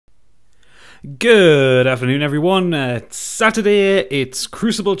Good afternoon, everyone. It's Saturday, it's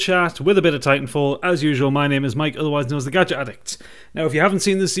Crucible chat with a bit of Titanfall. As usual, my name is Mike, otherwise known as the Gadget Addict. Now, if you haven't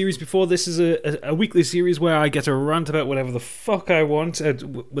seen this series before, this is a weekly series where I get to rant about whatever the fuck I want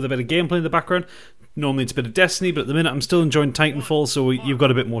with a bit of gameplay in the background. Normally it's a bit of Destiny, but at the minute I'm still enjoying Titanfall, so you've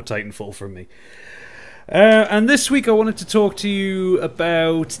got a bit more Titanfall from me. And this week I wanted to talk to you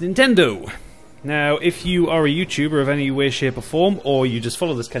about Nintendo. Now, if you are a YouTuber of any way, shape or form, or you just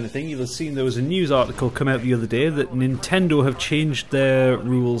follow this kind of thing, you'll have seen there was a news article come out the other day that Nintendo have changed their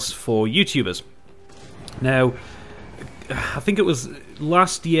rules for YouTubers. Now, I think it was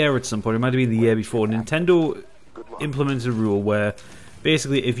last year at some point, it might have been the year before, Nintendo implemented a rule where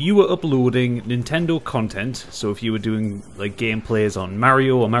basically if you were uploading Nintendo content, so if you were doing like gameplays on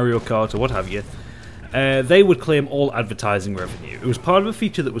Mario or Mario Kart or what have you, they would claim all advertising revenue. It was part of a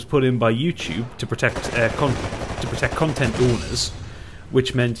feature that was put in by YouTube to protect content owners,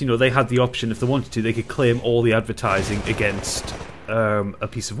 which meant, you know, they had the option, if they wanted to, they could claim all the advertising against a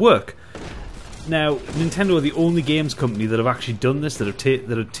piece of work. Now, Nintendo are the only games company that have actually done this, that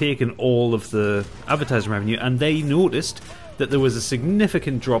have taken all of the advertising revenue, and they noticed that there was a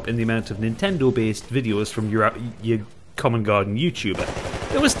significant drop in the amount of Nintendo-based videos from your common garden YouTuber.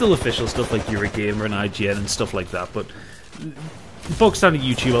 There was still official stuff like Eurogamer and IGN and stuff like that, but bog standard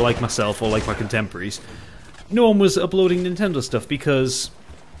YouTuber like myself or like my contemporaries, no one was uploading Nintendo stuff because,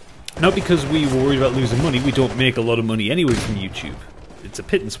 not because we were worried about losing money, we don't make a lot of money anyway from YouTube. It's a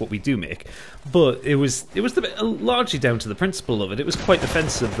pittance what we do make, but it was largely down to the principle of it. It was quite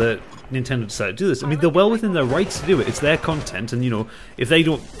offensive that Nintendo decided to do this. I mean, they're well within their rights to do it. It's their content, and you know, if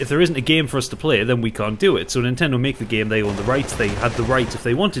there isn't a game for us to play, then we can't do it. So Nintendo make the game, they own the rights. They had the right, if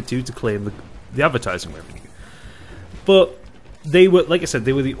they wanted to claim the advertising revenue. But they were, like I said,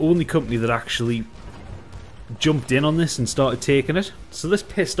 they were the only company that actually jumped in on this and started taking it. So this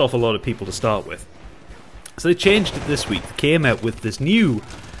pissed off a lot of people to start with. So they changed it this week. They came out with this new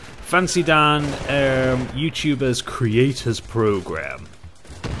fancy Dan YouTubers Creators Program.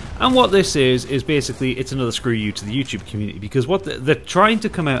 And what this is basically, it's another screw you to the YouTube community, because what they're trying to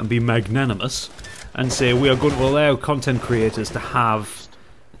come out and be magnanimous and say we are going to allow content creators to have,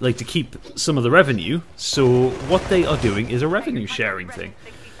 like, to keep some of the revenue. So what they are doing is a revenue sharing thing.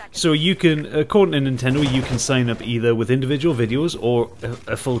 So you can, according to Nintendo, you can sign up either with individual videos or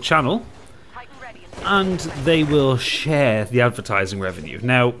a full channel, and they will share the advertising revenue.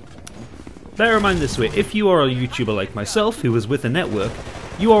 Now, bear in mind this way, if you are a YouTuber like myself, who is with a network,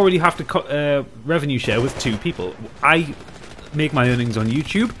 you already have to revenue share with two people. I make my earnings on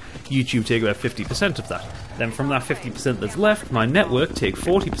YouTube, YouTube take about 50% of that. Then from that 50% that's left, my network take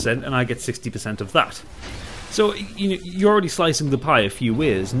 40% and I get 60% of that. So you know, you're already slicing the pie a few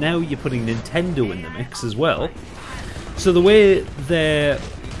ways. Now you're putting Nintendo in the mix as well. So the way their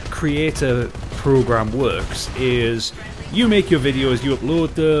creator program works is you make your videos, you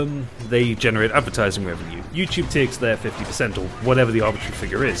upload them, they generate advertising revenue. YouTube takes their 50% or whatever the arbitrary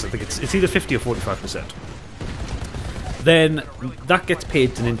figure is. I think it's either 50 or 45%. Then that gets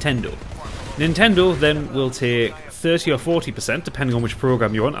paid to Nintendo. Nintendo then will take 30 or 40%, depending on which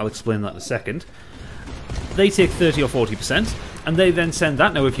program you're on. I'll explain that in a second. They take 30 or 40%, and they then send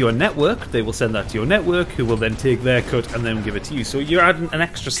that. Now, if you're a network, they will send that to your network, who will then take their cut and then give it to you. So you're adding an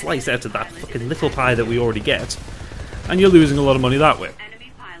extra slice out of that fucking little pie that we already get, and you're losing a lot of money that way.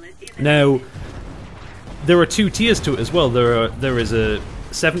 Now, there are two tiers to it as well. There is a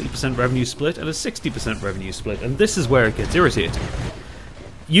 70% revenue split and a 60% revenue split, and this is where it gets irritating.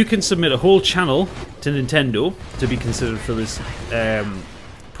 You can submit a whole channel to Nintendo to be considered for this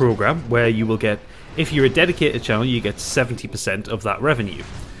program, where you will get, if you're a dedicated channel, you get 70% of that revenue.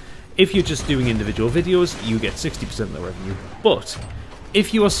 If you're just doing individual videos, you get 60% of the revenue. But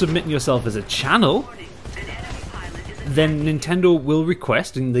if you are submitting yourself as a channel, then Nintendo will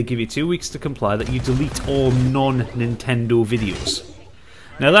request, and they give you 2 weeks to comply, that you delete all non-Nintendo videos.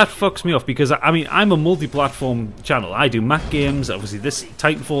 Now that fucks me off, because I mean, I'm a multi-platform channel. I do Mac games, obviously this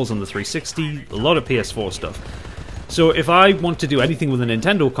Titanfall's on the 360, a lot of PS4 stuff. So if I want to do anything with a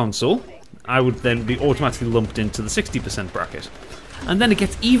Nintendo console, I would then be automatically lumped into the 60% bracket. And then it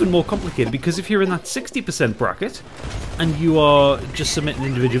gets even more complicated, because if you're in that 60% bracket and you are just submitting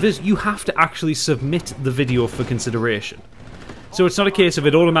individual videos, you have to actually submit the video for consideration. So it's not a case of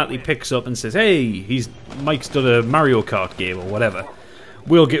it automatically picks up and says, hey, Mike's done a Mario Kart game or whatever,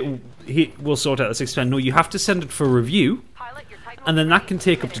 we'll sort out the 60%. No, you have to send it for review, and then that can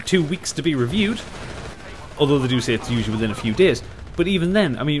take up to 2 weeks to be reviewed, although they do say it's usually within a few days. But even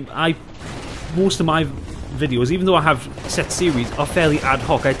then, I mean, most of my videos, even though I have set series, are fairly ad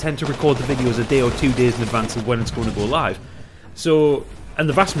hoc. I tend to record the videos a day or 2 days in advance of when it's going to go live. So And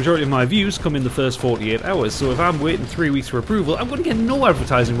the vast majority of my views come in the first 48 hours, so if I'm waiting 3 weeks for approval, I'm going to get no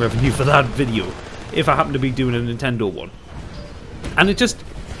advertising revenue for that video, if I happen to be doing a Nintendo one. And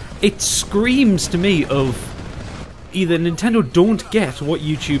it screams to me of either Nintendo don't get what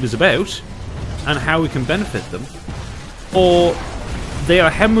YouTube is about, and how we can benefit them, or they are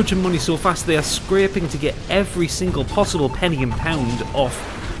hemorrhaging money so fast they are scraping to get every single possible penny and pound off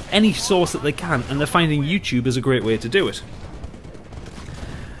any source that they can, and they're finding YouTube is a great way to do it.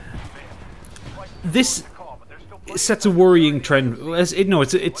 This sets a worrying trend.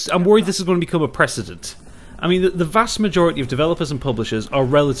 I'm worried this is going to become a precedent. I mean, the vast majority of developers and publishers are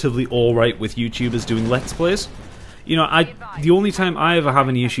relatively alright with YouTubers doing Let's Plays. You know, the only time I ever have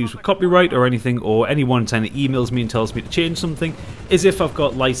any issues with copyright or anything, or anyone kind of emails me and tells me to change something, is if I've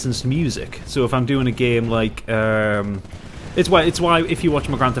got licensed music. So if I'm doing a game like, it's why if you watch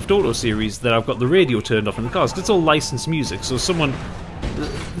my Grand Theft Auto series that I've got the radio turned off in the cars, 'cause it's all licensed music. So someone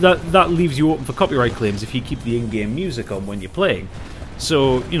that leaves you open for copyright claims if you keep the in-game music on when you're playing.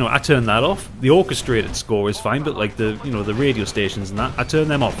 So, you know, I turn that off. The orchestrated score is fine, but like the radio stations and that, I turn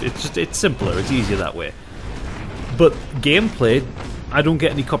them off. It's simpler, it's easier that way. But gameplay, I don't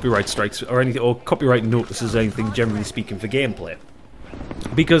get any copyright strikes or anything, or copyright notices or anything, generally speaking, for gameplay.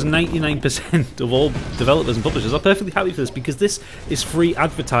 Because 99% of all developers and publishers are perfectly happy for this, because this is free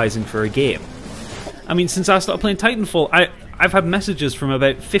advertising for a game. I mean, since I started playing Titanfall, I've had messages from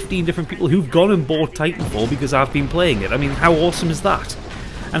about 15 different people who've gone and bought Titanfall because I've been playing it. I mean, how awesome is that?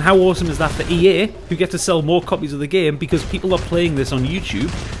 And how awesome is that for EA, who get to sell more copies of the game because people are playing this on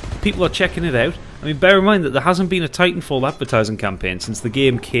YouTube, people are checking it out. I mean, bear in mind that there hasn't been a Titanfall advertising campaign since the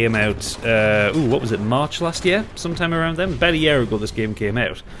game came out, what was it, March last year? Sometime around then? About a year ago this game came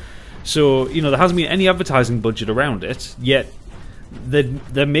out. So, you know, there hasn't been any advertising budget around it, yet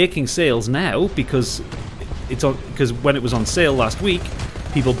they're making sales now because because when it was on sale last week,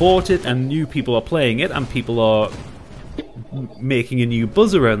 people bought it and new people are playing it and people are making a new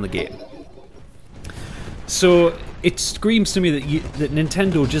buzz around the game. So it screams to me that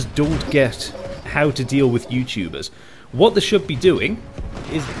Nintendo just don't get how to deal with YouTubers. What they should be doing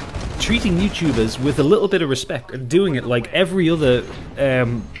is treating YouTubers with a little bit of respect and doing it like every other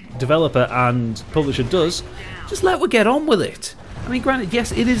developer and publisher does. Just let them get on with it. I mean, granted,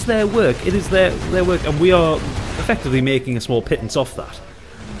 yes, it is their work. It is their work, and we are effectively making a small pittance off that.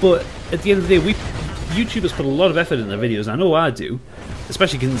 But at the end of the day, YouTubers put a lot of effort in their videos. I know I do,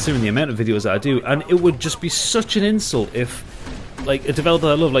 especially considering the amount of videos I do. And it would just be such an insult if, like, a developer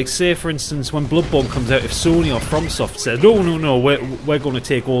I love, like, say for instance, when Bloodborne comes out, if Sony or FromSoft says, no, we're going to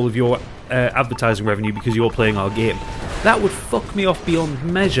take all of your advertising revenue because you're playing our game, that would fuck me off beyond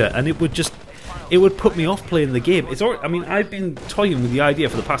measure, and it would put me off playing the game. I mean, I've been toying with the idea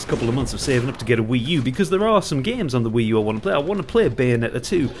for the past couple of months of saving up to get a Wii U, because there are some games on the Wii U I want to play. I want to play Bayonetta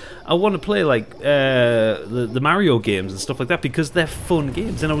 2. I want to play, like, the Mario games and stuff like that, because they're fun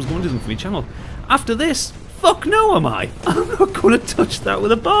games, and I was going to do them for my channel. After this, fuck no am I! I'm not going to touch that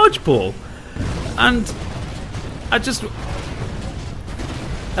with a barge pole. And I just...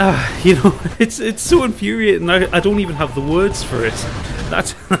 you know, it's so infuriating. I don't even have the words for it.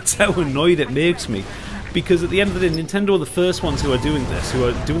 That's how annoyed it makes me. Because at the end of the day, Nintendo are the first ones who are doing this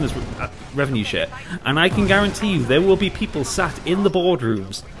revenue share. And I can guarantee you there will be people sat in the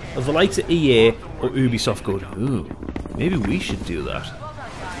boardrooms of the likes of EA or Ubisoft going, ooh, maybe we should do that.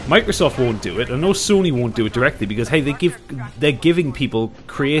 Microsoft won't do it. I know Sony won't do it directly because, hey, they're giving people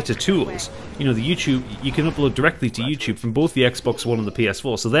creator tools. You know, the YouTube, you can upload directly to YouTube from both the Xbox One and the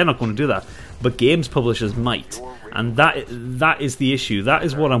PS4, so they're not going to do that. But games publishers might, and that is the issue. That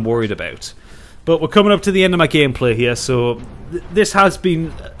is what I'm worried about. But we're coming up to the end of my gameplay here, so this has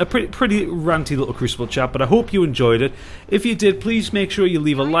been a pretty ranty little Crucible chat, but I hope you enjoyed it. If you did, please make sure you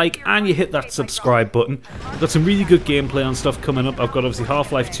leave a like and you hit that subscribe button. I've got some really good gameplay on stuff coming up. I've got obviously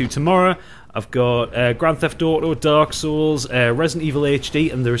Half-Life 2 tomorrow. I've got Grand Theft Auto, Dark Souls, Resident Evil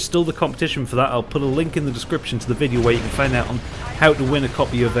HD, and there is still the competition for that. I'll put a link in the description to the video where you can find out on how to win a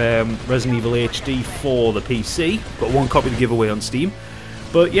copy of Resident Evil HD for the PC. Got one copy to give away on Steam.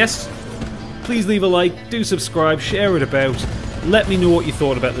 But yes, please leave a like, do subscribe, share it about, let me know what you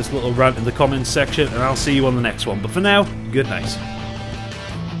thought about this little rant in the comments section, and I'll see you on the next one. But for now, good night.